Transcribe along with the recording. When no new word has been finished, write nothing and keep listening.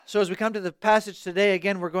So as we come to the passage today,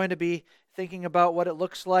 again, we're going to be thinking about what it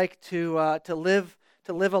looks like to live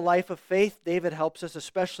a life of faith. David helps us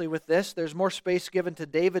especially with this. There's more space given to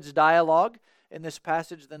David's dialogue in this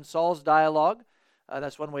passage than Saul's dialogue.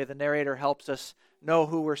 That's one way the narrator helps us know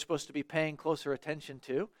who we're supposed to be paying closer attention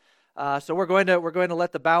to. So we're going to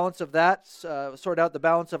let the balance of that sort out the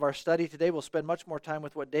balance of our study today. We'll spend much more time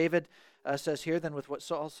with what David says here than with what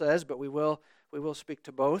Saul says, but we will speak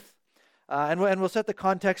to both. And we'll set the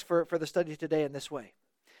context for the study today in this way.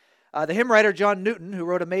 The hymn writer John Newton, who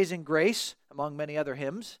wrote Amazing Grace, among many other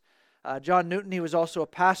hymns. John Newton, he was also a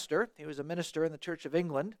pastor. He was a minister in the Church of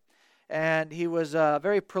England. And he was a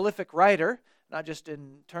very prolific writer, not just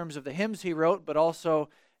in terms of the hymns he wrote, but also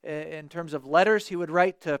in terms of letters he would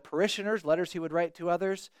write to parishioners, letters he would write to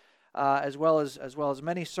others, as well as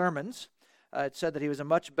many sermons. It said that he was a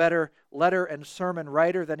much better letter and sermon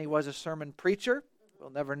writer than he was a sermon preacher. We'll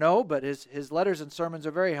never know, but his letters and sermons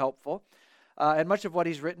are very helpful. And much of what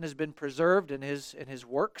he's written has been preserved in his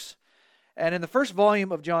works. And in the first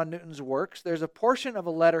volume of John Newton's works, there's a portion of a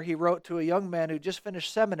letter he wrote to a young man who just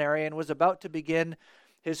finished seminary and was about to begin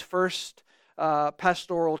his first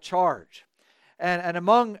pastoral charge. And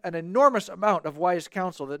among an enormous amount of wise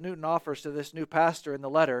counsel that Newton offers to this new pastor in the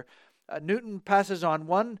letter, Newton passes on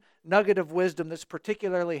one nugget of wisdom that's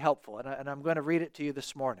particularly helpful, and I'm going to read it to you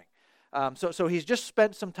this morning. So he's just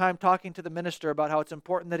spent some time talking to the minister about how it's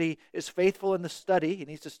important that he is faithful in the study. He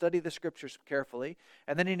needs to study the Scriptures carefully.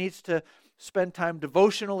 And then he needs to spend time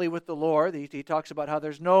devotionally with the Lord. He talks about how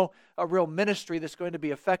there's no a real ministry that's going to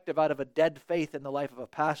be effective out of a dead faith in the life of a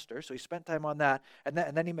pastor. So he spent time on that. And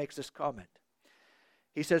then he makes this comment.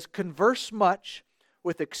 He says, "Converse much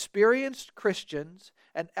with experienced Christians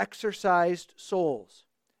and exercised souls."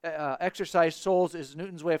 Exercised souls is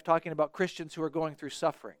Newton's way of talking about Christians who are going through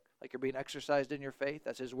suffering. Like you're being exercised in your faith.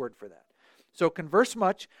 That's his word for that. So converse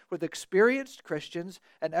much with experienced Christians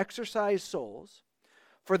and exercised souls.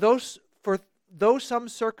 For though some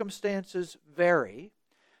circumstances vary,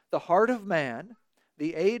 the heart of man,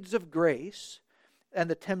 the aids of grace,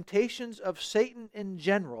 and the temptations of Satan in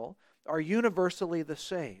general are universally the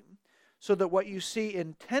same, so that what you see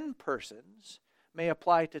in 10 persons may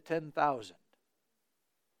apply to 10,000.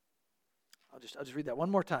 I'll just read that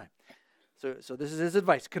one more time. So this is his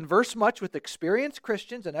advice. Converse much with experienced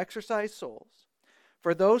Christians and exercised souls.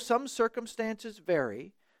 For though some circumstances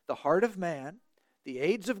vary, the heart of man, the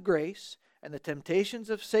aids of grace, and the temptations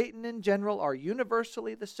of Satan in general are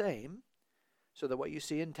universally the same, so that what you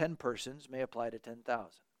see in 10 persons may apply to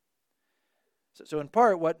 10,000. So in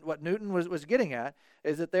part, what Newton was getting at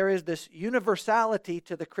is that there is this universality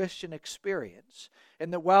to the Christian experience,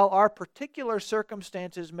 and that while our particular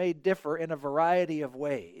circumstances may differ in a variety of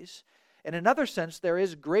ways, in another sense, there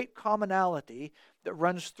is great commonality that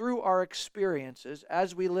runs through our experiences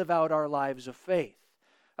as we live out our lives of faith,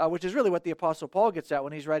 which is really what the Apostle Paul gets at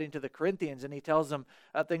when he's writing to the Corinthians, and he tells them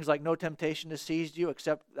things like, "No temptation has seized you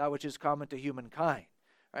except that which is common to humankind."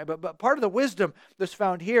 Right? But part of the wisdom that's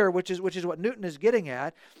found here, which is what Newton is getting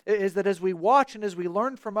at, is that as we watch and as we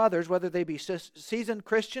learn from others, whether they be seasoned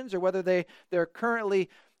Christians or whether they're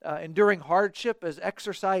currently enduring hardship as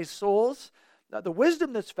exercised souls, the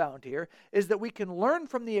wisdom that's found here is that we can learn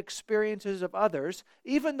from the experiences of others,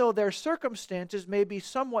 even though their circumstances may be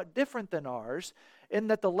somewhat different than ours, in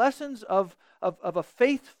that the lessons of a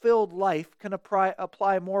faith-filled life can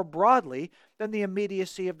apply more broadly than the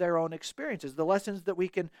immediacy of their own experiences. The lessons that we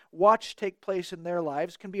can watch take place in their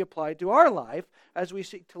lives can be applied to our life as we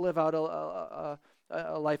seek to live out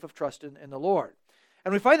a life of trust in the Lord.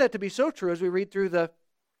 And we find that to be so true as we read through the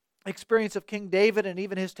experience of King David and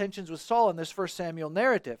even his tensions with Saul in this 1 Samuel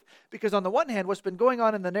narrative. Because on the one hand, what's been going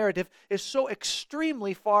on in the narrative is so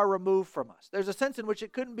extremely far removed from us. There's a sense in which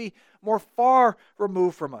it couldn't be more far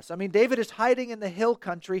removed from us. I mean, David is hiding in the hill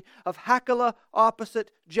country of Hachilah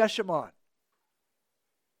opposite Jeshimon.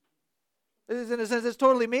 In a sense, it's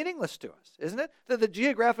totally meaningless to us, isn't it? That the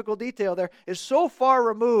geographical detail there is so far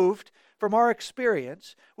removed from our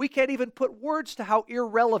experience, we can't even put words to how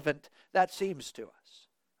irrelevant that seems to us.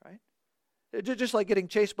 Just like getting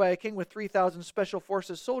chased by a king with 3,000 special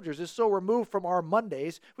forces soldiers is so removed from our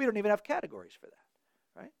Mondays, we don't even have categories for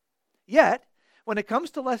that, right? Yet, when it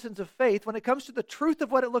comes to lessons of faith, when it comes to the truth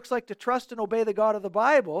of what it looks like to trust and obey the God of the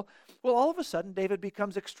Bible, well, all of a sudden, David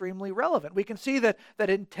becomes extremely relevant. We can see that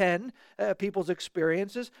in 10 people's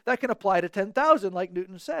experiences, that can apply to 10,000, like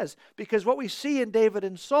Newton says, because what we see in David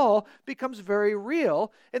and Saul becomes very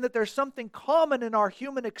real in that there's something common in our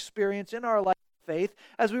human experience, in our life, faith,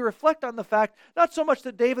 as we reflect on the fact, not so much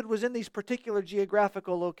that David was in these particular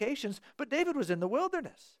geographical locations, but David was in the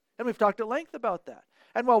wilderness. And we've talked at length about that.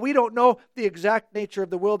 And while we don't know the exact nature of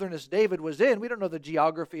the wilderness David was in, we don't know the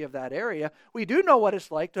geography of that area, we do know what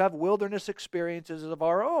it's like to have wilderness experiences of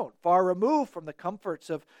our own, far removed from the comforts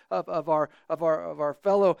of our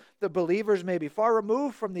fellow the believers, maybe far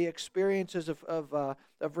removed from the experiences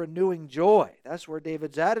of renewing joy. That's where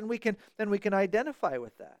David's at, and we can identify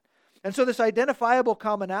with that. And so this identifiable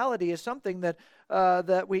commonality is something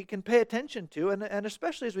that we can pay attention to, and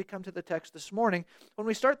especially as we come to the text this morning, when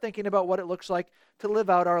we start thinking about what it looks like to live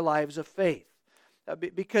out our lives of faith.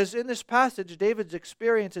 Because in this passage, David's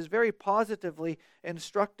experience is very positively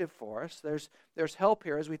instructive for us. There's help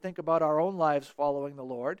here as we think about our own lives following the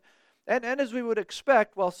Lord. And as we would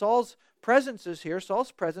expect, while Saul's presence is here,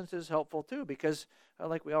 Saul's presence is helpful too, because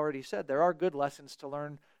like we already said, there are good lessons to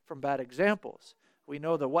learn from bad examples. We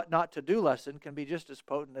know the what not to do lesson can be just as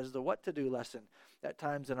potent as the what to do lesson at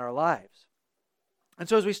times in our lives. And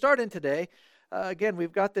so as we start in today, again,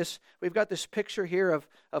 we've got this picture here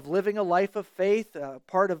of living a life of faith,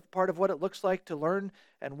 part of what it looks like to learn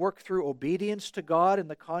and work through obedience to God in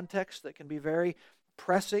the context that can be very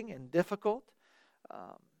pressing and difficult.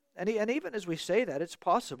 And even as we say that, it's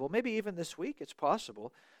possible, maybe even this week it's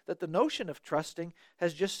possible, that the notion of trusting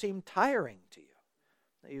has just seemed tiring to you.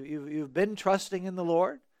 You've been trusting in the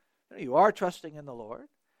Lord. You are trusting in the Lord.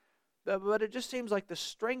 But it just seems like the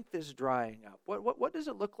strength is drying up. What does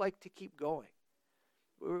it look like to keep going?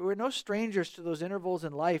 We're no strangers to those intervals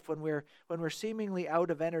in life when we're seemingly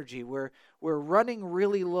out of energy. We're running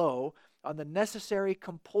really low on the necessary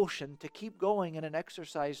compulsion to keep going in an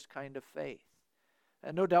exercised kind of faith.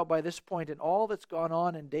 And no doubt by this point in all that's gone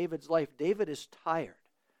on in David's life, David is tired.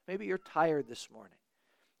 Maybe you're tired this morning.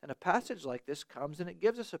 And a passage like this comes and it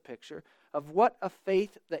gives us a picture of what a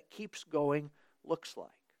faith that keeps going looks like.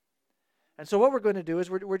 And so what we're going to do is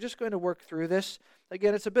we're just going to work through this.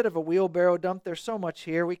 Again, it's a bit of a wheelbarrow dump. There's so much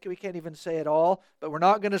here. We can't even say it all, but we're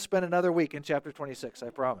not going to spend another week in chapter 26, I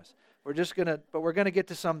promise. We're going to get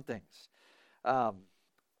to some things. We're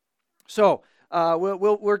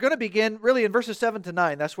going to begin really in verses 7 to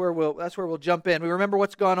 9. That's where we'll jump in. We remember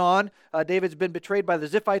what's gone on. David's been betrayed by the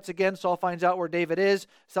Ziphites again. Saul finds out where David is.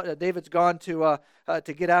 David's gone to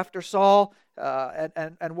get after Saul,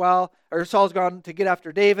 Saul's gone to get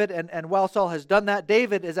after David, and while Saul has done that,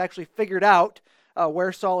 David has actually figured out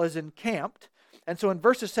where Saul is encamped. And so in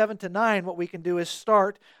verses 7 to 9, what we can do is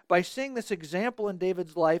start by seeing this example in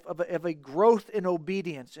David's life of a growth in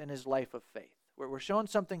obedience in his life of faith. We're showing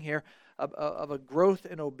something here of a growth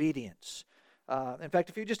in obedience. In fact,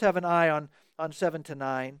 if you just have an eye on 7 to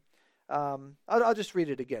 9, I'll just read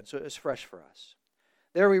it again so it's fresh for us.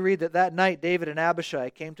 There we read that night David and Abishai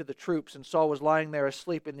came to the troops, and Saul was lying there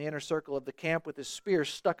asleep in the inner circle of the camp with his spear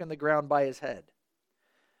stuck in the ground by his head.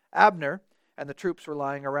 Abner and the troops were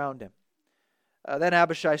lying around him. Then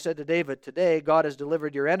Abishai said to David, "Today God has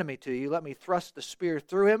delivered your enemy to you. Let me thrust the spear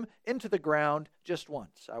through him into the ground just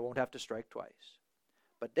once. I won't have to strike twice."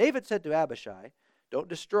 But David said to Abishai, "Don't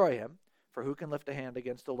destroy him, for who can lift a hand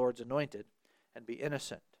against the Lord's anointed and be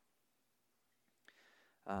innocent?"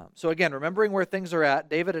 So again, remembering where things are at,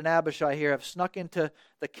 David and Abishai here have snuck into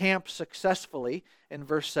the camp successfully in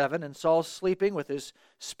verse 7, and Saul's sleeping with his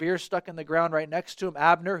spear stuck in the ground right next to him.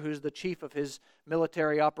 Abner, who's the chief of his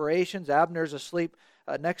military operations, Abner's asleep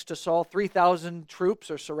next to Saul. 3,000 troops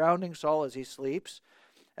are surrounding Saul as he sleeps.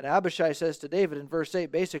 And Abishai says to David in verse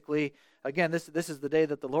 8, basically, again, this is the day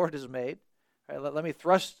that the Lord has made. Right, let me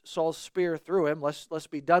thrust Saul's spear through him. Let's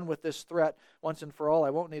be done with this threat once and for all.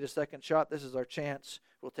 I won't need a second shot. This is our chance.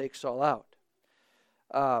 We'll take Saul out.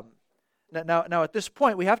 Now, at this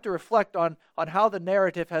point, we have to reflect on how the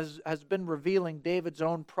narrative has been revealing David's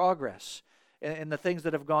own progress in the things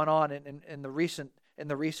that have gone on in the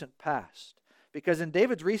recent past. Because in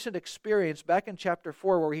David's recent experience back in chapter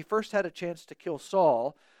 4, where he first had a chance to kill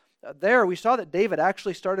Saul, there we saw that David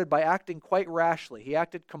actually started by acting quite rashly. He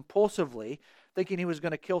acted compulsively, thinking he was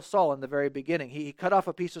going to kill Saul in the very beginning. He cut off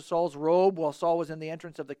a piece of Saul's robe while Saul was in the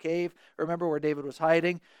entrance of the cave. Remember where David was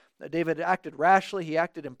hiding? David acted rashly. He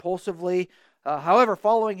acted impulsively. However,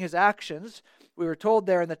 following his actions, we were told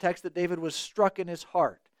there in the text that David was struck in his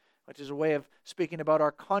heart, which is a way of speaking about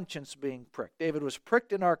our conscience being pricked. David was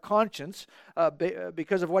pricked in our conscience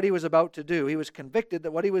because of what he was about to do. He was convicted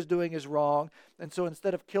that what he was doing is wrong, and so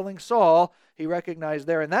instead of killing Saul, he recognized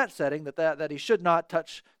there in that setting that he should not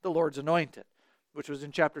touch the Lord's anointed, which was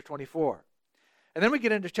in chapter 24. And then we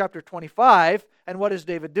get into chapter 25, and what is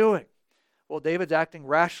David doing? Well, David's acting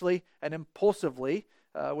rashly and impulsively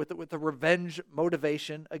with the revenge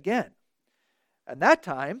motivation again. And that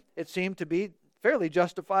time, it seemed to be fairly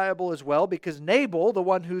justifiable as well, because Nabal, the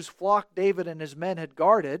one whose flock David and his men had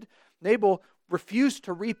guarded, Nabal refused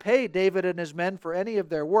to repay David and his men for any of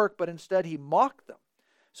their work, but instead he mocked them.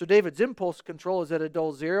 So David's impulse control is at a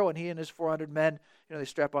dull zero, and he and his 400 men, they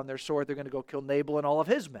strap on their sword, they're going to go kill Nabal and all of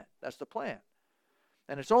his men. That's the plan.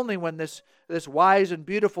 And it's only when this wise and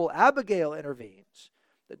beautiful Abigail intervenes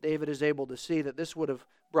that David is able to see that this would have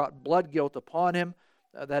brought blood guilt upon him.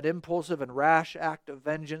 That impulsive and rash act of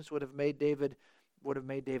vengeance would have made David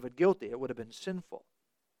guilty. It would have been sinful.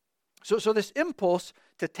 So this impulse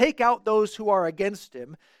to take out those who are against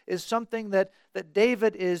him is something that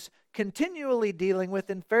David is continually dealing with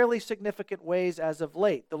in fairly significant ways as of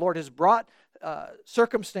late. The Lord has brought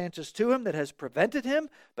circumstances to him that has prevented him,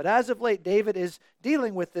 but as of late, David is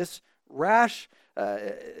dealing with this rash,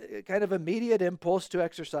 kind of immediate impulse to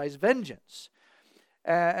exercise vengeance.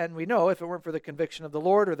 And we know if it weren't for the conviction of the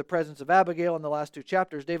Lord or the presence of Abigail in the last 2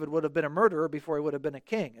 chapters, David would have been a murderer before he would have been a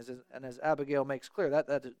king. And as Abigail makes clear,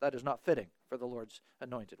 that is not fitting for the Lord's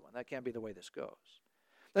anointed one. That can't be the way this goes.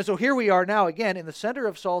 And so here we are now again in the center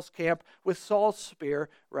of Saul's camp with Saul's spear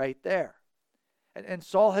right there. And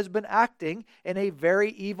Saul has been acting in a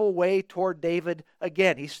very evil way toward David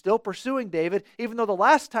again. He's still pursuing David, even though the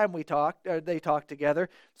last time they talked together,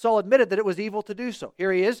 Saul admitted that it was evil to do so.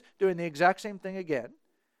 Here he is doing the exact same thing again.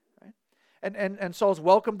 Right? And Saul's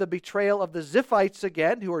welcomed the betrayal of the Ziphites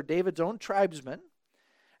again, who are David's own tribesmen.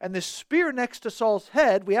 And the spear next to Saul's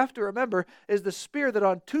head, we have to remember, is the spear that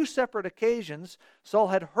on 2 separate occasions Saul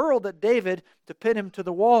had hurled at David to pin him to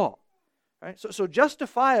the wall. Right? So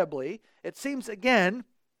justifiably, it seems again,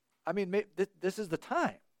 this is the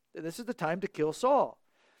time. This is the time to kill Saul.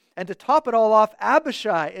 And to top it all off,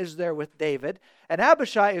 Abishai is there with David, and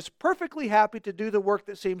Abishai is perfectly happy to do the work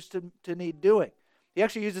that seems to need doing. He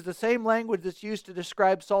actually uses the same language that's used to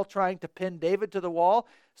describe Saul trying to pin David to the wall.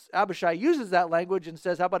 Abishai uses that language and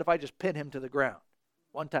says, how about if I just pin him to the ground?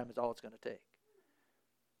 One time is all it's going to take.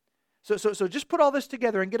 So just put all this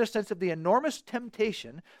together and get a sense of the enormous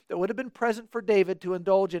temptation that would have been present for David to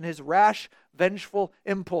indulge in his rash, vengeful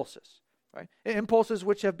impulses. Right? Impulses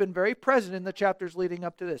which have been very present in the chapters leading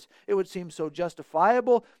up to this. It would seem so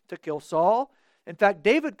justifiable to kill Saul. In fact,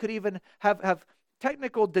 David could even have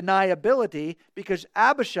technical deniability because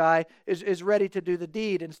Abishai is ready to do the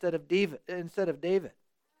deed instead of David.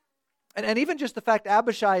 And even just the fact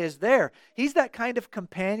Abishai is there, he's that kind of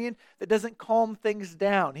companion that doesn't calm things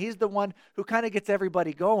down. He's the one who kind of gets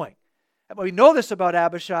everybody going. And we know this about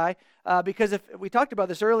Abishai because if we talked about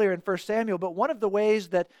this earlier in 1 Samuel, but one of the ways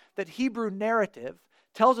that Hebrew narrative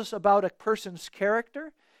tells us about a person's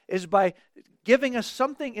character is by giving us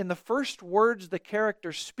something in the first words the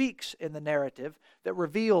character speaks in the narrative that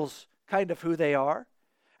reveals kind of who they are.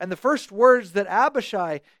 And the first words that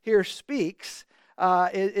Abishai here speaks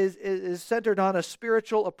is centered on a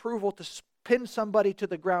spiritual approval to pin somebody to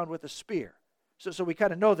the ground with a spear. So we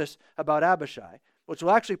kind of know this about Abishai, which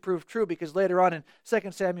will actually prove true because later on in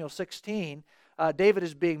 2 Samuel 16, David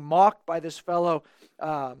is being mocked by this fellow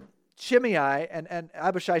Shimei, and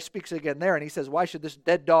Abishai speaks again there, and he says, why should this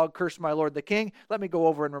dead dog curse my lord the king? Let me go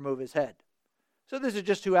over and remove his head. So this is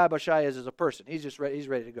just who Abishai is as a person. He's just ready, he's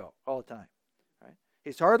ready to go all the time. Right?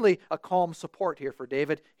 He's hardly a calm support here for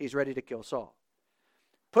David. He's ready to kill Saul.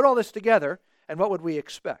 Put all this together, and what would we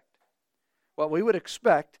expect? Well, we would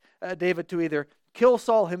expect David to either kill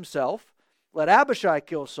Saul himself, let Abishai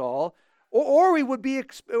kill Saul, or we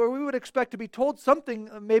would expect to be told something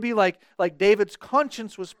maybe like David's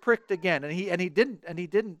conscience was pricked again, and he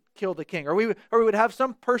didn't kill the king, or we would have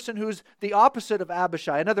some person who's the opposite of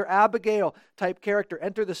Abishai, another Abigail type character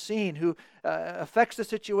enter the scene who affects the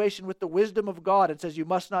situation with the wisdom of God and says you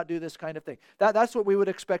must not do this kind of thing. That's what we would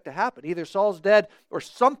expect to happen. Either Saul's dead or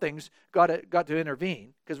something's got to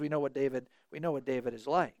intervene because we know what David is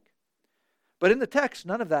like. But in the text,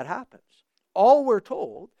 none of that happens. All we're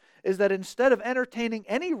told is that instead of entertaining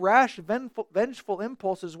any rash, vengeful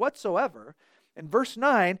impulses whatsoever, in verse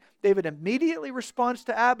 9, David immediately responds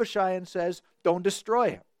to Abishai and says, don't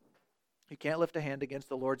destroy him. You can't lift a hand against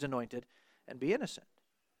the Lord's anointed and be innocent.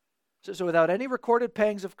 So without any recorded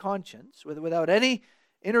pangs of conscience, without any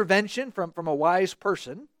intervention from a wise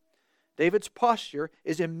person, David's posture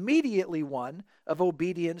is immediately one of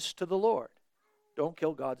obedience to the Lord. Don't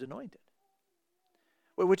kill God's anointed.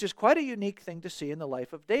 Which is quite a unique thing to see in the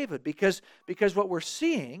life of David, because what we're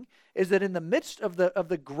seeing is that in the midst of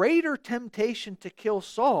the greater temptation to kill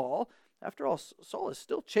Saul, after all, Saul is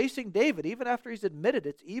still chasing David, even after he's admitted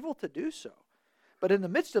it's evil to do so. But in the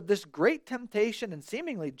midst of this great temptation and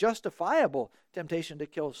seemingly justifiable temptation to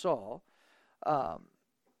kill Saul,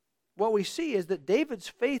 what we see is that David's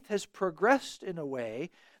faith has progressed in a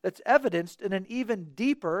way that's evidenced in an even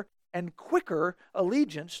deeper and quicker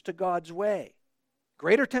allegiance to God's way.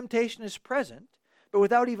 Greater temptation is present, but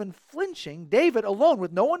without even flinching, David alone,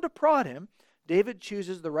 with no one to prod him, David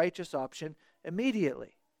chooses the righteous option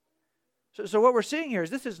immediately. So what we're seeing here is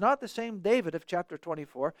this is not the same David of chapter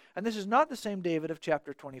 24, and this is not the same David of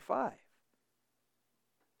chapter 25.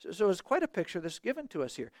 So it's quite a picture that's given to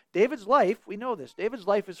us here. David's life, we know this, David's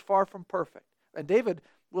life is far from perfect, and David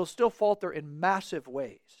will still falter in massive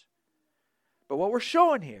ways. But what we're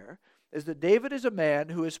showing here is that David is a man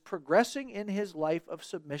who is progressing in his life of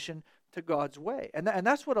submission to God's way. And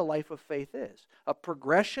that's what a life of faith is, a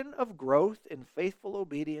progression of growth in faithful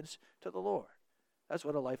obedience to the Lord. That's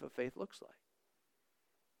what a life of faith looks like.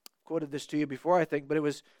 I quoted this to you before, I think, but it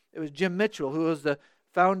was Jim Mitchell, who was the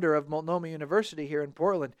founder of Multnomah University here in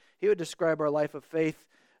Portland. He would describe our life of faith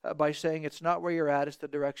by saying, it's not where you're at, it's the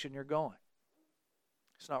direction you're going.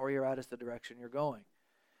 It's not where you're at, it's the direction you're going.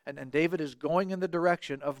 And David is going in the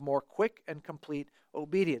direction of more quick and complete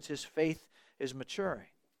obedience. His faith is maturing.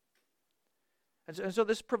 And so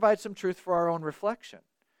this provides some truth for our own reflection.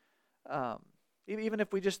 Even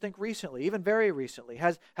if we just think recently, even very recently,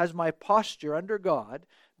 has my posture under God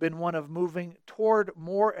been one of moving toward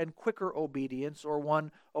more and quicker obedience or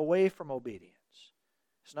one away from obedience?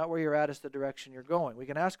 It's not where you're at, it's the direction you're going. We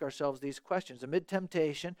can ask ourselves these questions. Amid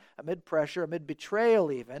temptation, amid pressure, amid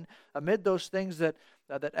betrayal even, amid those things that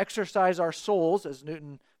exercise our souls, as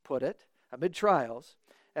Newton put it, amid trials,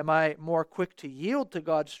 am I more quick to yield to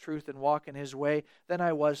God's truth and walk in His way than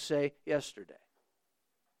I was, say, yesterday?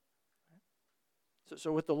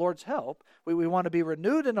 So with the Lord's help, we want to be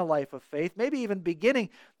renewed in a life of faith, maybe even beginning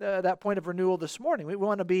that point of renewal this morning. We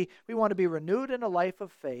want to be renewed in a life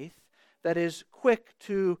of faith that is quick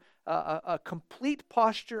to a complete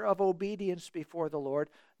posture of obedience before the Lord,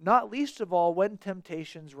 not least of all when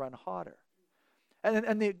temptations run hotter.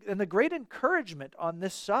 And the great encouragement on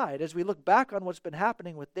this side, as we look back on what's been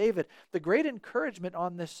happening with David, the great encouragement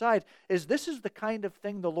on this side is this is the kind of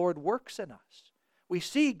thing the Lord works in us. We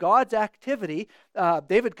see God's activity.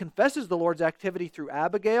 David confesses the Lord's activity through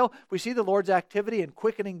Abigail. We see the Lord's activity in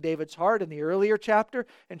quickening David's heart in the earlier chapter,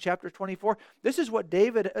 in chapter 24. This is what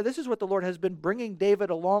the Lord has been bringing David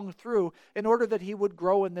along through in order that he would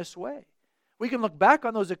grow in this way. We can look back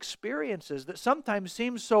on those experiences that sometimes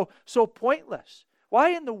seem so pointless.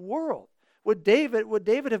 Why in the world would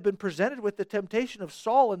David have been presented with the temptation of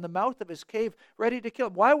Saul in the mouth of his cave, ready to kill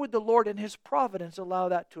him? Why would the Lord in His providence allow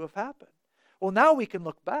that to have happened? Well, now we can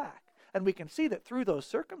look back and we can see that through those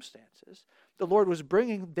circumstances, the Lord was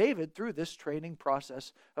bringing David through this training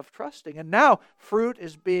process of trusting. And now fruit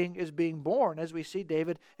is being born as we see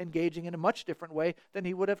David engaging in a much different way than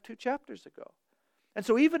he would have 2 chapters ago. And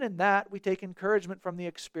so even in that, we take encouragement from the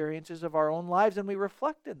experiences of our own lives and we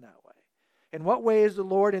reflect in that way. In what way is the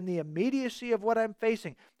Lord in the immediacy of what I'm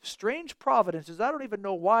facing? Strange providences. I don't even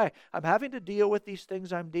know why I'm having to deal with these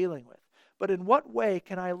things I'm dealing with. But in what way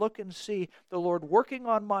can I look and see the Lord working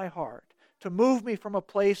on my heart to move me from a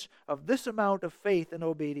place of this amount of faith and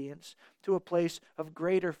obedience to a place of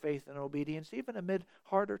greater faith and obedience, even amid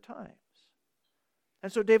harder times?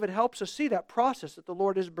 And so David helps us see that process that the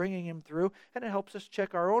Lord is bringing him through, and it helps us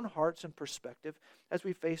check our own hearts and perspective as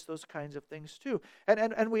we face those kinds of things too.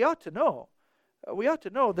 And we ought to know,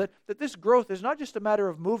 that this growth is not just a matter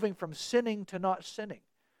of moving from sinning to not sinning.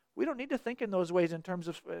 We don't need to think in those ways in terms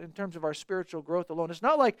of our spiritual growth alone. It's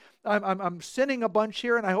not like I'm sinning a bunch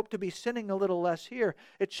here and I hope to be sinning a little less here.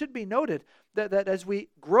 It should be noted that as we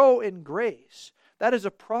grow in grace, that is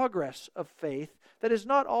a progress of faith that is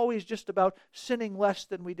not always just about sinning less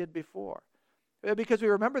than we did before. Because we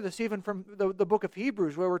remember this even from the book of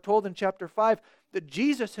Hebrews, where we're told in chapter 5 that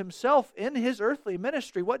Jesus Himself in His earthly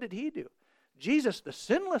ministry, what did He do? Jesus, the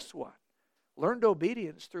sinless one, learned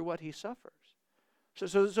obedience through what He suffers.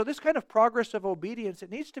 So this kind of progress of obedience, it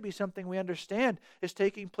needs to be something we understand is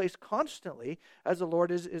taking place constantly as the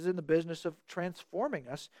Lord is in the business of transforming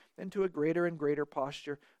us into a greater and greater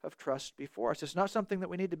posture of trust before us. It's not something that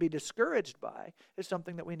we need to be discouraged by. It's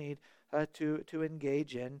something that we need to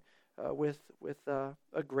engage in with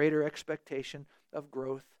a greater expectation of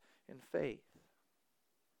growth in faith.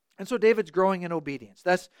 And so David's growing in obedience.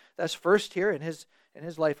 That's first here in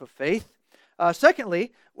his life of faith.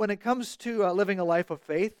 Secondly, when it comes to living a life of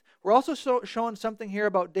faith, we're also showing something here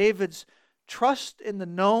about David's trust in the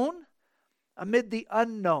known amid the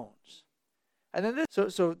unknowns. And then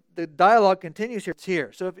so the dialogue continues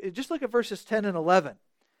here. So if just look at verses 10 and 11.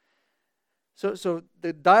 So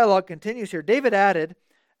the dialogue continues here. David added,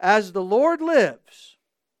 "As the Lord lives,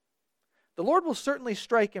 the Lord will certainly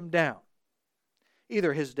strike him down.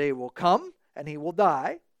 Either his day will come and he will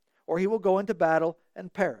die, or he will go into battle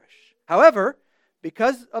and perish. However,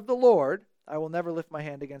 because of the Lord, I will never lift my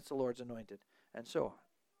hand against the Lord's anointed." and so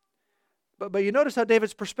on. But you notice how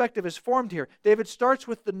David's perspective is formed here. David starts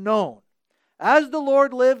with the known. As the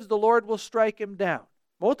Lord lives, the Lord will strike him down.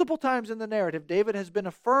 Multiple times in the narrative, David has been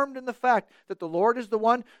affirmed in the fact that the Lord is the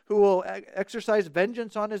one who will exercise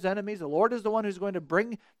vengeance on his enemies. The Lord is the one who's going to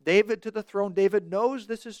bring David to the throne. David knows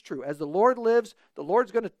this is true. As the Lord lives, the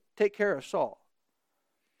Lord's going to take care of Saul.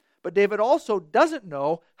 But David also doesn't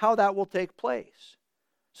know how that will take place.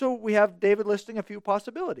 So we have David listing a few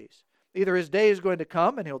possibilities. Either his day is going to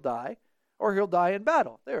come and he'll die, or he'll die in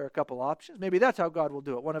battle. There are a couple options. Maybe that's how God will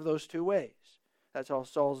do it, one of those two ways. That's how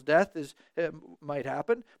Saul's death might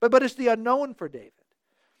happen. But it's the unknown for David.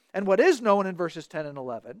 And what is known in verses 10 and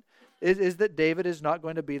 11 is that David is not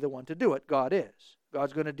going to be the one to do it. God is.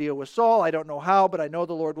 God's going to deal with Saul. I don't know how, but I know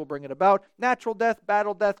the Lord will bring it about. Natural death,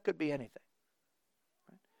 battle death, could be anything.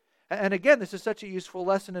 And again, this is such a useful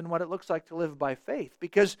lesson in what it looks like to live by faith.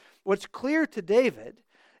 Because what's clear to David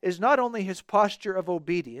is not only his posture of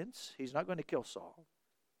obedience. He's not going to kill Saul.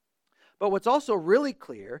 But what's also really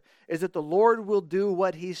clear is that the Lord will do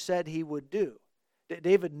what he said he would do.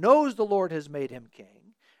 David knows the Lord has made him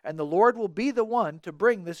king, and the Lord will be the one to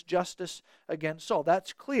bring this justice against Saul.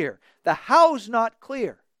 That's clear. The how's not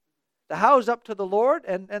clear. The how's up to the Lord,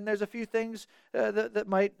 and there's a few things that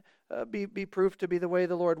might be proved to be the way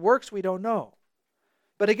the Lord works. We don't know.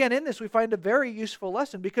 But again, in this we find a very useful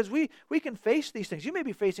lesson, because we can face these things. You may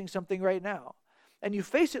be facing something right now, and you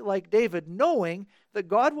face it like David, knowing that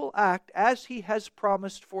God will act as he has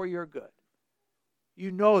promised for your good.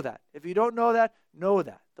 You know that. If you don't know that, know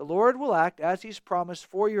that. The Lord will act as he's promised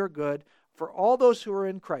for your good for all those who are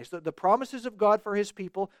in Christ. The promises of God for his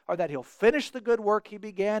people are that he'll finish the good work he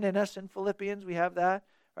began in us in Philippians. We have that.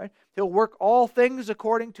 Right? He'll work all things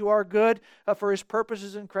according to our good for his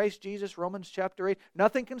purposes in Christ Jesus, Romans chapter 8.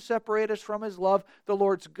 Nothing can separate us from his love. The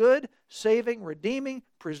Lord's good, saving, redeeming,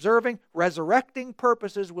 preserving, resurrecting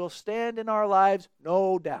purposes will stand in our lives,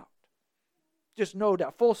 no doubt. Just no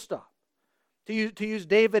doubt, full stop. To use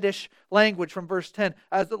Davidish language from verse 10,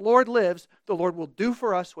 as the Lord lives, the Lord will do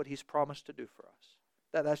for us what he's promised to do for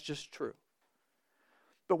us. That's just true.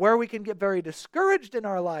 But where we can get very discouraged in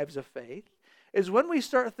our lives of faith is when we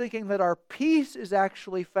start thinking that our peace is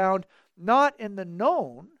actually found not in the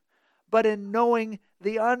known, but in knowing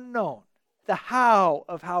the unknown, the how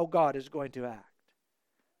of how God is going to act.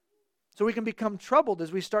 So we can become troubled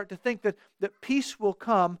as we start to think that peace will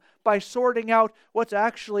come by sorting out what's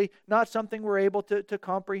actually not something we're able to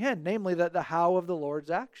comprehend, namely the how of the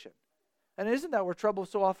Lord's action. And isn't that where trouble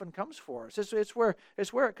so often comes for us? It's where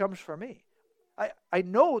it comes for me. I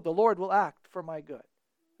know the Lord will act for my good.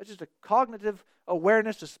 It's just a cognitive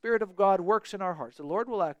awareness. The Spirit of God works in our hearts. The Lord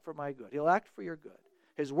will act for my good. He'll act for your good.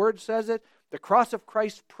 His Word says it. The cross of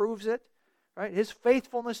Christ proves it. Right? His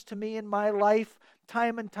faithfulness to me in my life,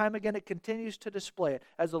 time and time again, it continues to display it.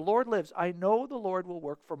 As the Lord lives, I know the Lord will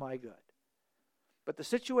work for my good. But the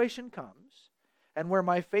situation comes, and where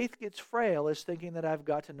my faith gets frail is thinking that I've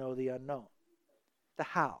got to know the unknown. The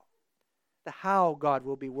how. The how God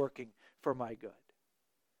will be working for my good.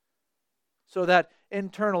 So that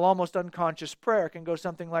internal, almost unconscious prayer can go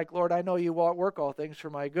something like, Lord, I know you work all things for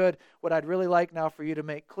my good. What I'd really like now for you to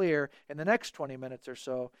make clear in the next 20 minutes or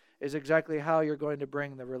so is exactly how you're going to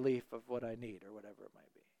bring the relief of what I need, or whatever it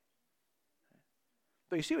might be.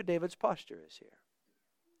 But you see what David's posture is here.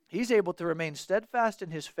 He's able to remain steadfast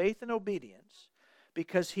in his faith and obedience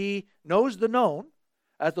because he knows the known.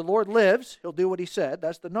 As the Lord lives, he'll do what he said.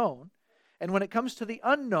 That's the known. And when it comes to the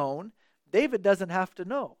unknown, David doesn't have to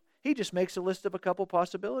know. He just makes a list of a couple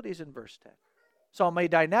possibilities in verse 10. Saul may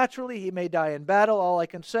die naturally. He may die in battle. All I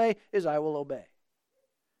can say is I will obey.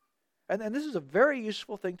 And this is a very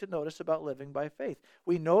useful thing to notice about living by faith.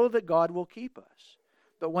 We know that God will keep us.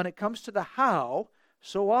 But when it comes to the how,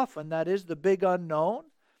 so often that is the big unknown,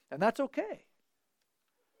 and that's okay.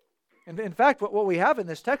 And in fact, what we have in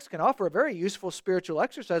this text can offer a very useful spiritual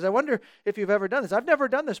exercise. I wonder if you've ever done this. I've never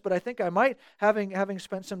done this, but I think I might, having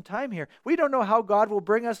spent some time here. We don't know how God will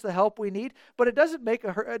bring us the help we need, but it doesn't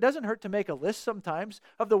hurt to make a list sometimes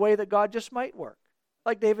of the way that God just might work,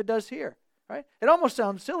 like David does here. Right? It almost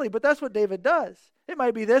sounds silly, but that's what David does. It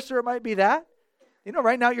might be this or it might be that. You know,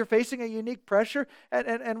 right now you're facing a unique pressure,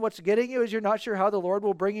 and what's getting you is you're not sure how the Lord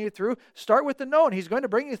will bring you through. Start with the known. He's going to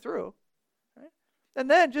bring you through. And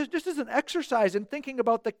then, just as an exercise in thinking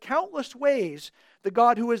about the countless ways the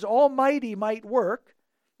God who is almighty might work,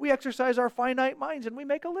 we exercise our finite minds and we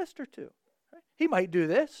make a list or two. Right? He might do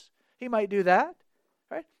this. He might do that.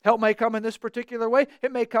 Right? Help may come in this particular way.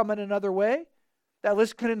 It may come in another way. That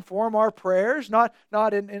list can inform our prayers, not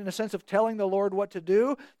in a sense of telling the Lord what to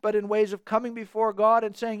do, but in ways of coming before God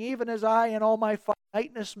and saying, even as I in all my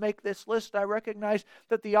finiteness make this list. I recognize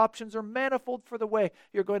that the options are manifold for the way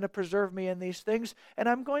you're going to preserve me in these things, and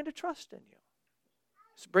I'm going to trust in you.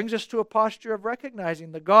 This brings us to a posture of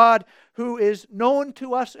recognizing the God who is known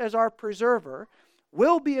to us as our preserver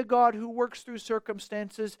will be a God who works through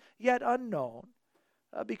circumstances yet unknown,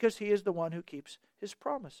 because he is the one who keeps his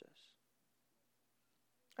promises.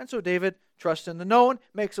 And so David trusts in the known,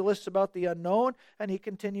 makes a list about the unknown, and he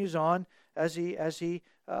continues on as he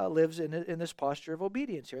lives in this posture of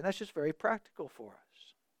obedience here. And that's just very practical for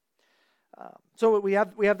us. So we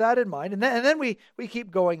have that in mind. And then we keep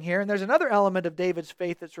going here. And there's another element of David's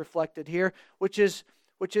faith that's reflected here, which is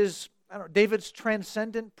David's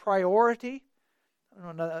transcendent priority. I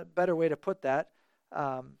don't know a better way to put that.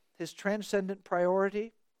 His transcendent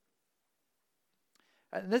priority.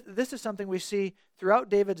 And this is something we see throughout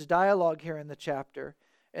David's dialogue here in the chapter,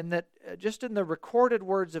 and that just in the recorded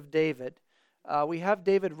words of David, we have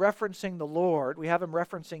David referencing the Lord. We have him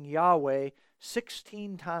referencing Yahweh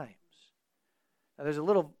 16 times. Now, there's a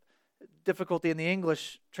little difficulty in the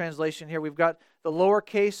English translation here. We've got the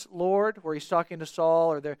lowercase Lord, where he's talking to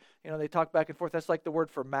Saul, or they talk back and forth. That's like the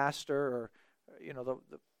word for master, or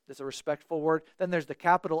it's a respectful word. Then there's the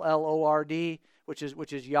capital Lord, which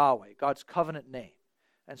is Yahweh, God's covenant name.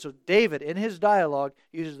 And so David, in his dialogue,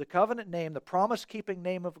 uses the covenant name, the promise-keeping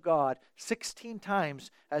name of God, 16 times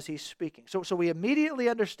as he's speaking. So we immediately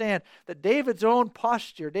understand that David's own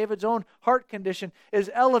posture, David's own heart condition is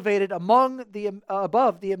elevated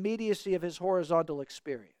above the immediacy of his horizontal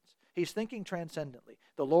experience. He's thinking transcendently.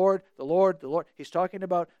 The Lord, the Lord, the Lord. He's talking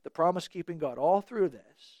about the promise-keeping God all through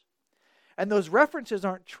this. And those references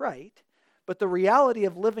aren't trite, but the reality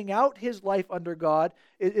of living out his life under God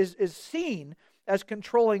is seen as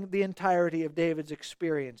controlling the entirety of David's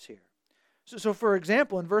experience here. So for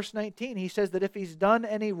example, in verse 19, he says that if he's done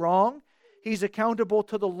any wrong, he's accountable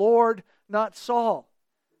to the Lord, not Saul.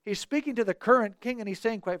 He's speaking to the current king, and he's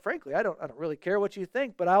saying, quite frankly, I don't really care what you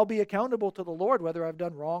think, but I'll be accountable to the Lord whether I've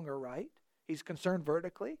done wrong or right. He's concerned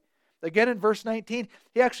vertically. Again, in verse 19,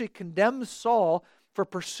 he actually condemns Saul for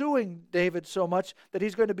pursuing David so much that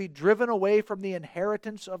he's going to be driven away from the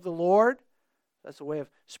inheritance of the Lord. That's a way of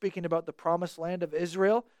speaking about the promised land of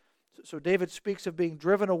Israel. So David speaks of being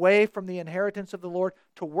driven away from the inheritance of the Lord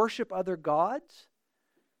to worship other gods.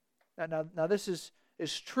 Now this is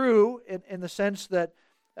true in the sense that,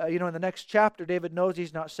 in the next chapter, David knows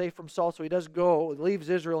he's not safe from Saul, so he does leaves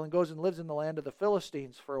Israel and goes and lives in the land of the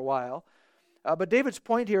Philistines for a while. But David's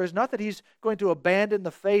point here is not that he's going to abandon the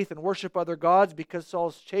faith and worship other gods because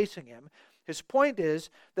Saul's chasing him. His point is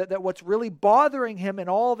that what's really bothering him in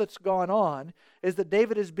all that's gone on is that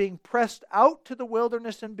David is being pressed out to the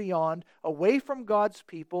wilderness and beyond, away from God's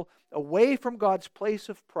people, away from God's place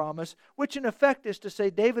of promise, which in effect is to say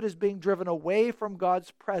David is being driven away from God's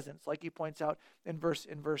presence, like he points out in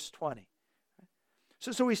verse 20.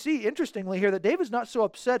 So we see, interestingly here, that David's not so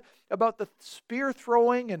upset about the spear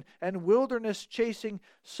throwing and wilderness chasing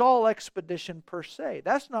Saul expedition per se.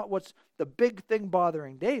 That's not what's the big thing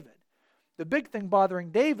bothering David. The big thing bothering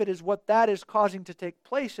David is what that is causing to take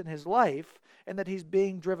place in his life, and that he's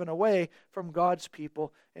being driven away from God's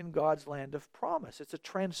people in God's land of promise. It's a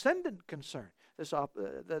transcendent concern that's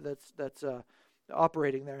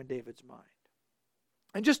operating there in David's mind.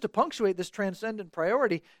 And just to punctuate this transcendent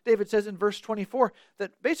priority, David says in verse 24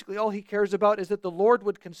 that basically all he cares about is that the Lord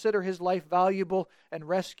would consider his life valuable and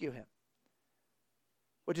rescue him.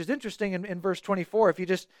 Which is interesting in verse 24, if you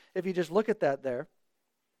just look at that there.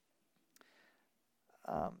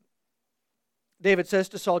 David says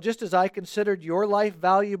to Saul, just as I considered your life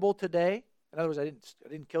valuable today, in other words, I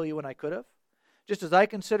didn't kill you when I could have. Just as I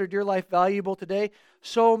considered your life valuable today,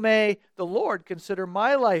 so may the Lord consider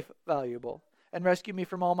my life valuable and rescue me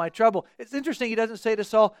from all my trouble. It's interesting, he doesn't say to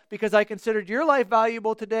Saul, because I considered your life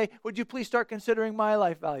valuable today, would you please start considering my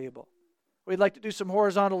life valuable? We'd like to do some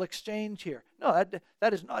horizontal exchange here. No,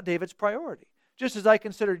 that is not David's priority. Just as I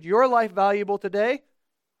considered your life valuable today,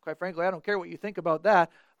 quite frankly, I don't care what you think about that.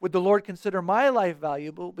 Would the Lord consider my life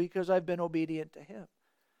valuable because I've been obedient to him?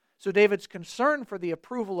 So David's concern for the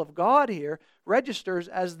approval of God here registers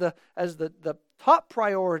as the top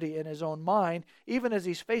priority in his own mind, even as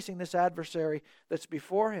he's facing this adversary that's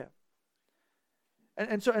before him.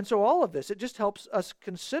 And so all of this, it just helps us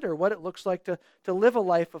consider what it looks like to live a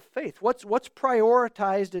life of faith. What's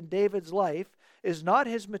prioritized in David's life is not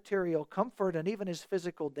his material comfort and even his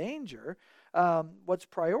physical danger. What's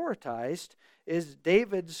prioritized is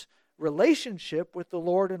David's relationship with the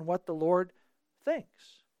Lord and what the Lord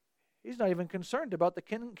thinks. He's not even concerned about the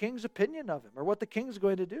king's opinion of him or what the king's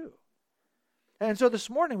going to do. And so this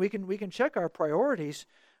morning we can check our priorities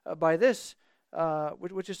by this.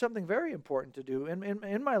 which is something very important to do.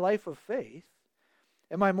 In my life of faith,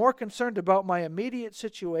 am I more concerned about my immediate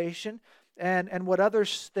situation and what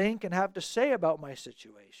others think and have to say about my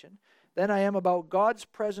situation than I am about God's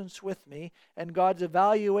presence with me and God's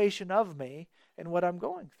evaluation of me and what I'm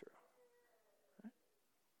going through?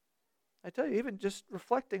 I tell you, even just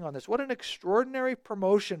reflecting on this, what an extraordinary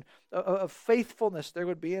promotion of faithfulness there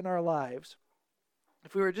would be in our lives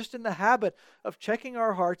if we were just in the habit of checking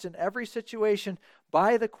our hearts in every situation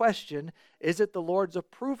by the question, is it the Lord's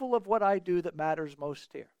approval of what I do that matters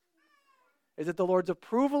most here? Is it the Lord's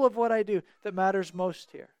approval of what I do that matters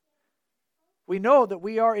most here? We know that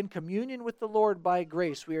we are in communion with the Lord by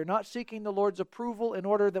grace. We are not seeking the Lord's approval in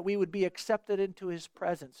order that we would be accepted into His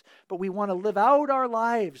presence. But we want to live out our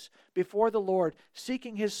lives before the Lord,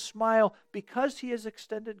 seeking His smile because He has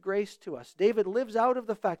extended grace to us. David lives out of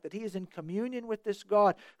the fact that he is in communion with this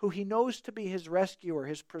God who he knows to be his rescuer,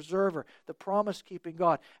 his preserver, the promise-keeping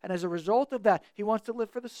God. And as a result of that, he wants to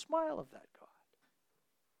live for the smile of that God.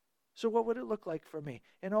 So what would it look like for me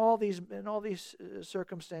in all these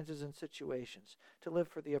circumstances and situations to live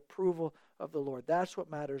for the approval of the Lord? That's what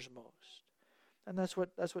matters most. And that's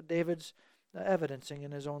what David's evidencing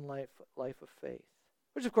in his own life of faith.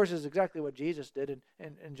 Which of course is exactly what Jesus did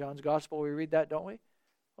in John's Gospel. We read that, don't we?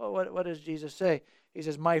 Well, what does Jesus say? He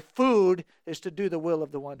says, my food is to do the will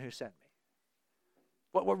of the one who sent me.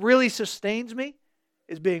 What really sustains me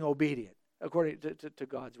is being obedient according to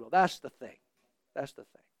God's will. That's the thing. That's the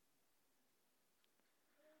thing.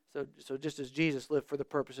 So just as Jesus lived for the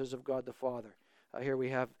purposes of God the Father, here we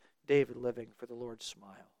have David living for the Lord's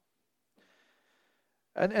smile.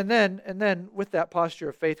 And then with that posture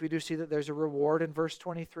of faith, we do see that there's a reward in verse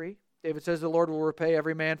 23. David says the Lord will repay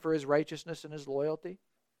every man for his righteousness and his loyalty.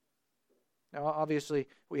 Now, obviously,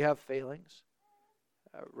 we have failings.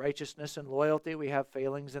 Righteousness and loyalty, we have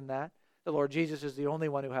failings in that. The Lord Jesus is the only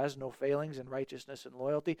one who has no failings in righteousness and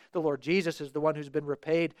loyalty. The Lord Jesus is the one who's been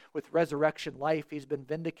repaid with resurrection life. He's been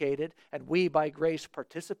vindicated, and we, by grace,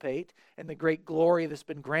 participate in the great glory that's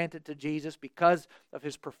been granted to Jesus because of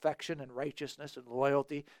His perfection and righteousness and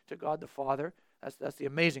loyalty to God the Father. That's the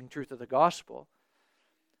amazing truth of the gospel.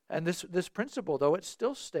 And this principle, though, it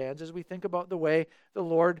still stands as we think about the way the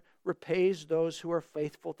Lord repays those who are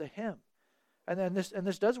faithful to Him. And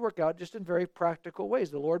this does work out just in very practical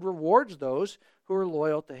ways. The Lord rewards those who are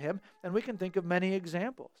loyal to Him, and we can think of many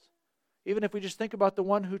examples. Even if we just think about the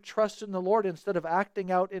one who trusts in the Lord instead of acting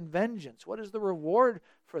out in vengeance. What is the reward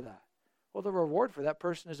for that? Well, the reward for that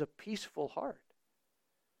person is a peaceful heart.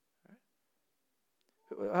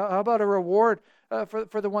 How about a reward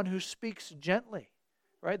for the one who speaks gently?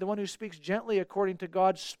 Right? The one who speaks gently according to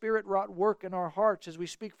God's Spirit-wrought work in our hearts as we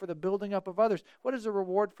speak for the building up of others. What is the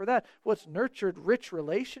reward for that? Well, it's nurtured rich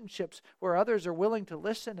relationships where others are willing to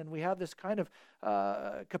listen, and we have this kind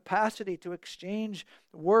of capacity to exchange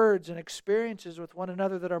words and experiences with one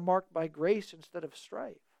another that are marked by grace instead of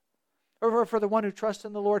strife. Or for the one who trusts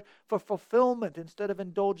in the Lord for fulfillment instead of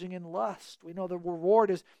indulging in lust. We know the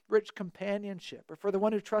reward is rich companionship. Or for the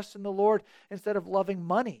one who trusts in the Lord instead of loving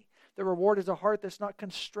money. The reward is a heart that's not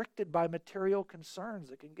constricted by material concerns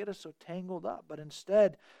that can get us so tangled up, but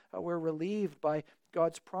instead we're relieved by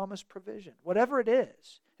God's promised provision. Whatever it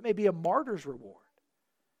is, it may be a martyr's reward,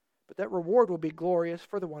 but that reward will be glorious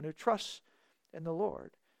for the one who trusts in the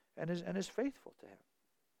Lord and is faithful to Him.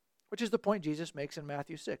 Which is the point Jesus makes in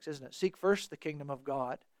Matthew 6, isn't it? Seek first the kingdom of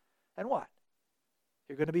God, and what?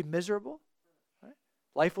 You're going to be miserable? Right?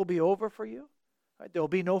 Life will be over for you? Right? There will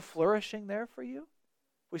be no flourishing there for you?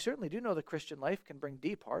 We certainly do know the Christian life can bring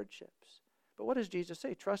deep hardships. But what does Jesus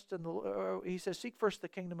say? Trust in the He says, seek first the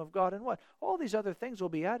kingdom of God, and what? All these other things will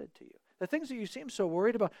be added to you. The things that you seem so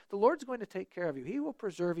worried about, the Lord's going to take care of you. He will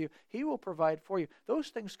preserve you. He will provide for you. Those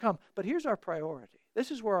things come. But here's our priority.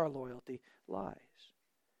 This is where our loyalty lies.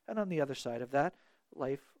 And on the other side of that,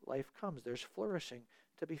 life comes. There's flourishing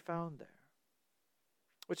to be found there.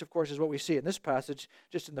 Which, of course, is what we see in this passage,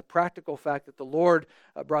 just in the practical fact that the Lord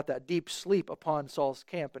brought that deep sleep upon Saul's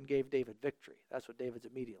camp and gave David victory. That's what David's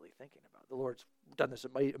immediately thinking about. The Lord's done this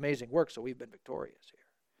amazing work, so we've been victorious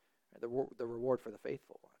here. The reward for the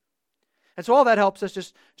faithful one. And so all that helps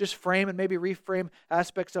us just frame and maybe reframe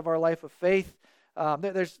aspects of our life of faith.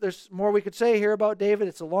 There's more we could say here about David.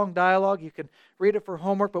 It's a long dialogue. You can read it for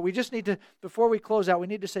homework, but we just need to, before we close out, we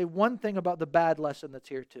need to say one thing about the bad lesson that's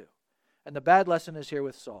here too. And the bad lesson is here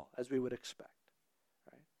with Saul, as we would expect.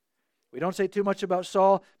 Right? We don't say too much about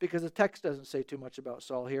Saul because the text doesn't say too much about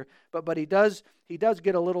Saul here, but he does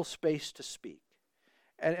get a little space to speak.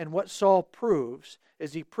 And what Saul proves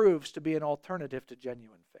is he proves to be an alternative to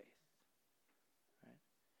genuine faith. Right?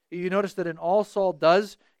 You notice that in all Saul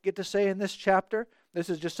does get to say in this chapter, this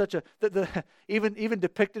is just such a, even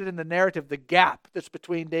depicted in the narrative, the gap that's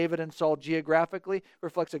between David and Saul geographically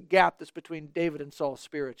reflects a gap that's between David and Saul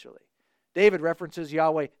spiritually. David references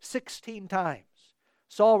Yahweh 16 times.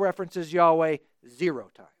 Saul references Yahweh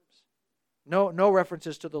 0 times. No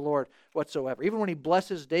references to the Lord whatsoever. Even when he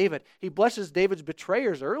blesses David, he blesses David's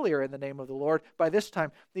betrayers earlier in the name of the Lord. By this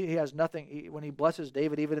time, he has nothing. When he blesses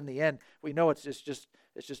David, even in the end, we know it's just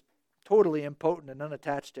totally impotent and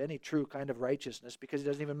unattached to any true kind of righteousness, because he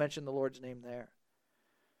doesn't even mention the Lord's name there.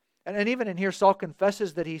 And even in here, Saul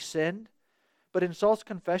confesses that he sinned. But in Saul's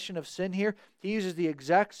confession of sin here, he uses the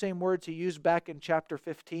exact same words he used back in chapter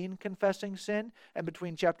 15, confessing sin. And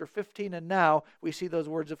between chapter 15 and now, we see those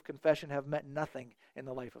words of confession have meant nothing in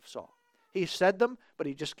the life of Saul. He said them, but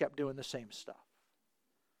he just kept doing the same stuff.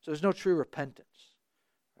 So there's no true repentance.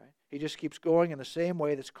 Right? He just keeps going in the same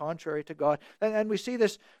way that's contrary to God. And we see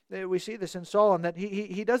this in Saul, in that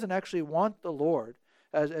he doesn't actually want the Lord,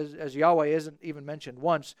 as Yahweh isn't even mentioned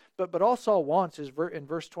once, but all Saul wants is in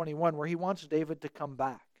verse 21, where he wants David to come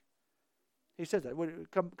back. He says that,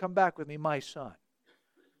 come back with me, my son.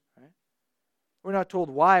 Right? We're not told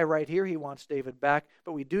why right here he wants David back,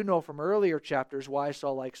 but we do know from earlier chapters why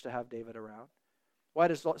Saul likes to have David around. Why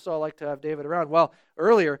does Saul like to have David around? Well,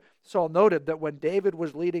 earlier Saul noted that when David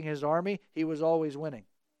was leading his army, he was always winning.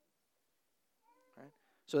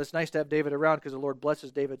 So it's nice to have David around because the Lord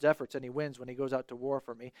blesses David's efforts and he wins when he goes out to war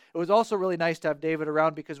for me. It was also really nice to have David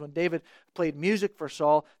around because when David played music for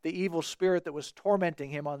Saul, the evil spirit that was tormenting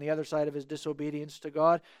him on the other side of his disobedience to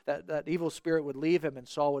God, that evil spirit would leave him and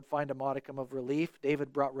Saul would find a modicum of relief.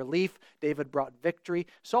 David brought relief. David brought victory.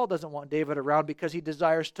 Saul doesn't want David around because he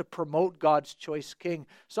desires to promote God's choice king.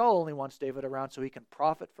 Saul only wants David around so he can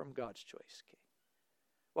profit from God's choice king.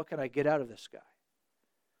 What can I get out of this guy?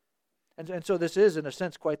 And so this is, in a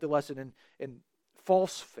sense, quite the lesson in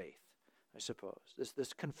false faith, I suppose.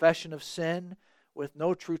 This confession of sin with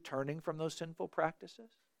no true turning from those sinful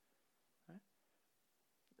practices. Right?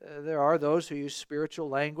 There are those who use spiritual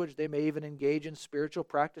language. They may even engage in spiritual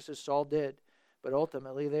practices, Saul did. But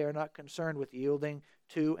ultimately, they are not concerned with yielding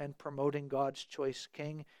to and promoting God's choice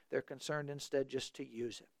king. They're concerned instead just to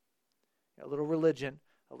use him. A little religion,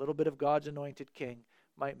 a little bit of God's anointed king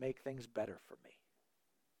might make things better for me.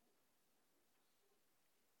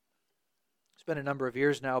 It's been a number of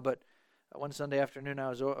years now, but one Sunday afternoon I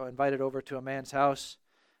was invited over to a man's house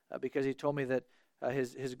because he told me that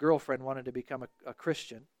his girlfriend wanted to become a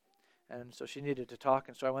Christian, and so she needed to talk.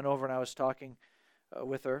 And so I went over and I was talking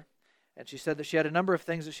with her, and she said that she had a number of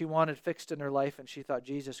things that she wanted fixed in her life, and she thought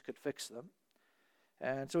Jesus could fix them.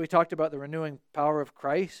 And so we talked about the renewing power of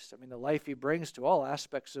Christ. I mean, the life he brings to all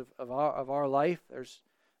aspects of our life. There's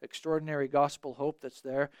extraordinary gospel hope that's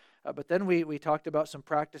there. But then we talked about some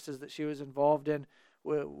practices that she was involved in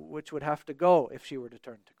which would have to go if she were to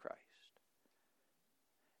turn to Christ.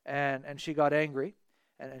 And she got angry,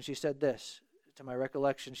 and she said this, to my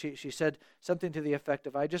recollection. She said something to the effect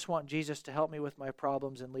of, I just want Jesus to help me with my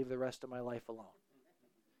problems and leave the rest of my life alone.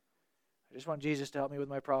 I just want Jesus to help me with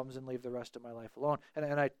my problems and leave the rest of my life alone. And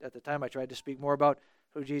I, at the time, I tried to speak more about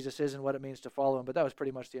who Jesus is and what it means to follow him, but that was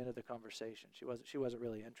pretty much the end of the conversation. She wasn't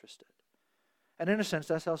really interested. And in a sense,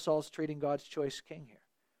 that's how Saul's treating God's choice king here.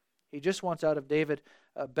 He just wants out of David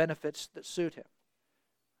benefits that suit him.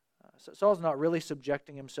 So Saul's not really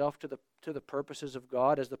subjecting himself to the purposes of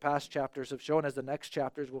God, as the past chapters have shown, as the next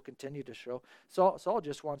chapters will continue to show. Saul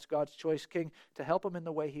just wants God's choice king to help him in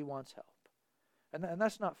the way he wants help. And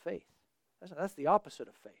that's not faith. That's the opposite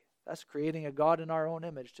of faith. That's creating a God in our own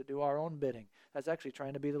image to do our own bidding. That's actually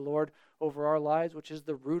trying to be the Lord over our lives, which is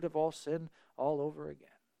the root of all sin all over again.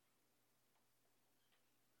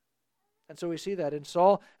 And so we see that in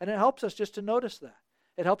Saul, and it helps us just to notice that.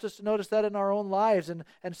 It helps us to notice that in our own lives, and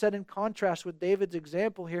set in contrast with David's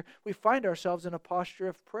example here, we find ourselves in a posture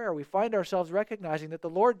of prayer. We find ourselves recognizing that the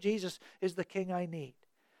Lord Jesus is the King I need.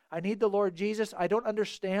 I need the Lord Jesus. I don't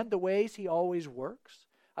understand the ways he always works.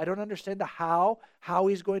 I don't understand the how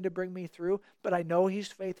he's going to bring me through, but I know he's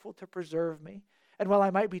faithful to preserve me. And while I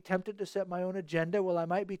might be tempted to set my own agenda, while I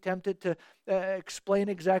might be tempted to explain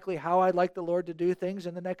exactly how I'd like the Lord to do things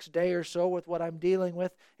in the next day or so with what I'm dealing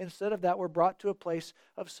with, instead of that, we're brought to a place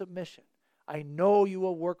of submission. I know you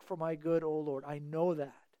will work for my good, O Lord. I know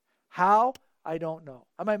that. How? I don't know.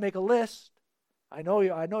 I might make a list. I know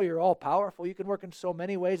you're all powerful. You can work in so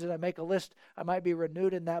many ways. As I make a list, I might be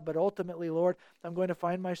renewed in that. But ultimately, Lord, I'm going to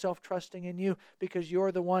find myself trusting in you because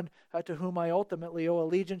you're the one to whom I ultimately owe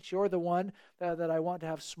allegiance. You're the one that I want to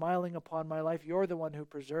have smiling upon my life. You're the one who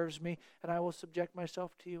preserves me, and I will subject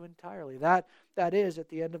myself to you entirely. That is, at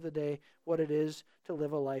the end of the day, what it is to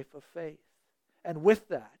live a life of faith. And with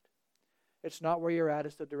that, it's not where you're at,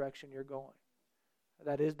 it's the direction you're going.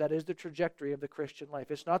 That is the trajectory of the Christian life.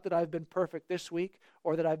 It's not that I've been perfect this week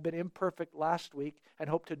or that I've been imperfect last week and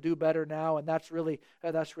hope to do better now, and that's really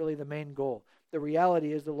the main goal. The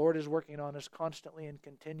reality is the Lord is working on us constantly and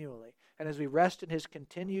continually. And as we rest in His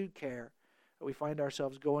continued care, we find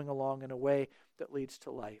ourselves going along in a way that leads to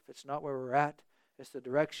life. It's not where we're at, it's the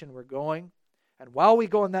direction we're going. And while we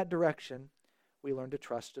go in that direction, we learn to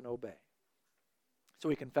trust and obey. So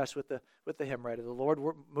we confess with the hymn writer, the Lord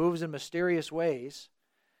moves in mysterious ways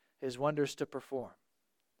His wonders to perform.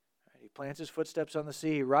 He plants His footsteps on the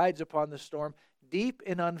sea. He rides upon the storm, deep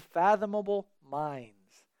in unfathomable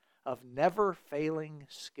minds of never-failing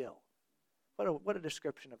skill. What a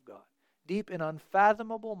description of God. Deep in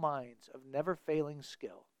unfathomable minds of never-failing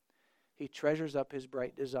skill, He treasures up His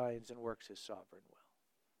bright designs and works His sovereign will.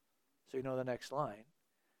 So you know the next line.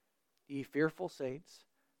 Ye fearful saints,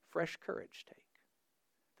 fresh courage take.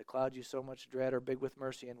 The clouds you so much dread are big with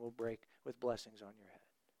mercy and will break with blessings on your head.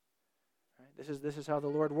 Right? This is how the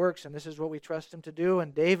Lord works, and this is what we trust Him to do.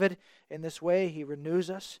 And David, in this way, he renews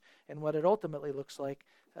us in what it ultimately looks like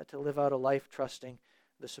to live out a life trusting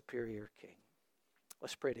the superior King.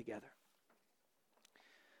 Let's pray together.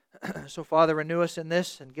 So, Father, renew us in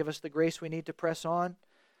this and give us the grace we need to press on.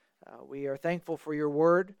 We are thankful for your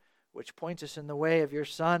word, which points us in the way of your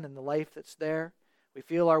Son and the life that's there. We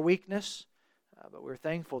feel our weakness. But we're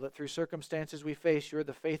thankful that through circumstances we face, you're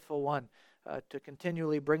the faithful one to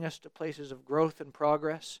continually bring us to places of growth and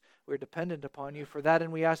progress. We're dependent upon you for that,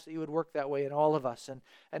 and we ask that you would work that way in all of us and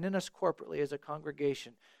in us corporately as a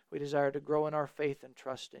congregation. We desire to grow in our faith and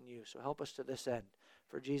trust in you. So help us to this end.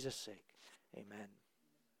 For Jesus' sake, amen.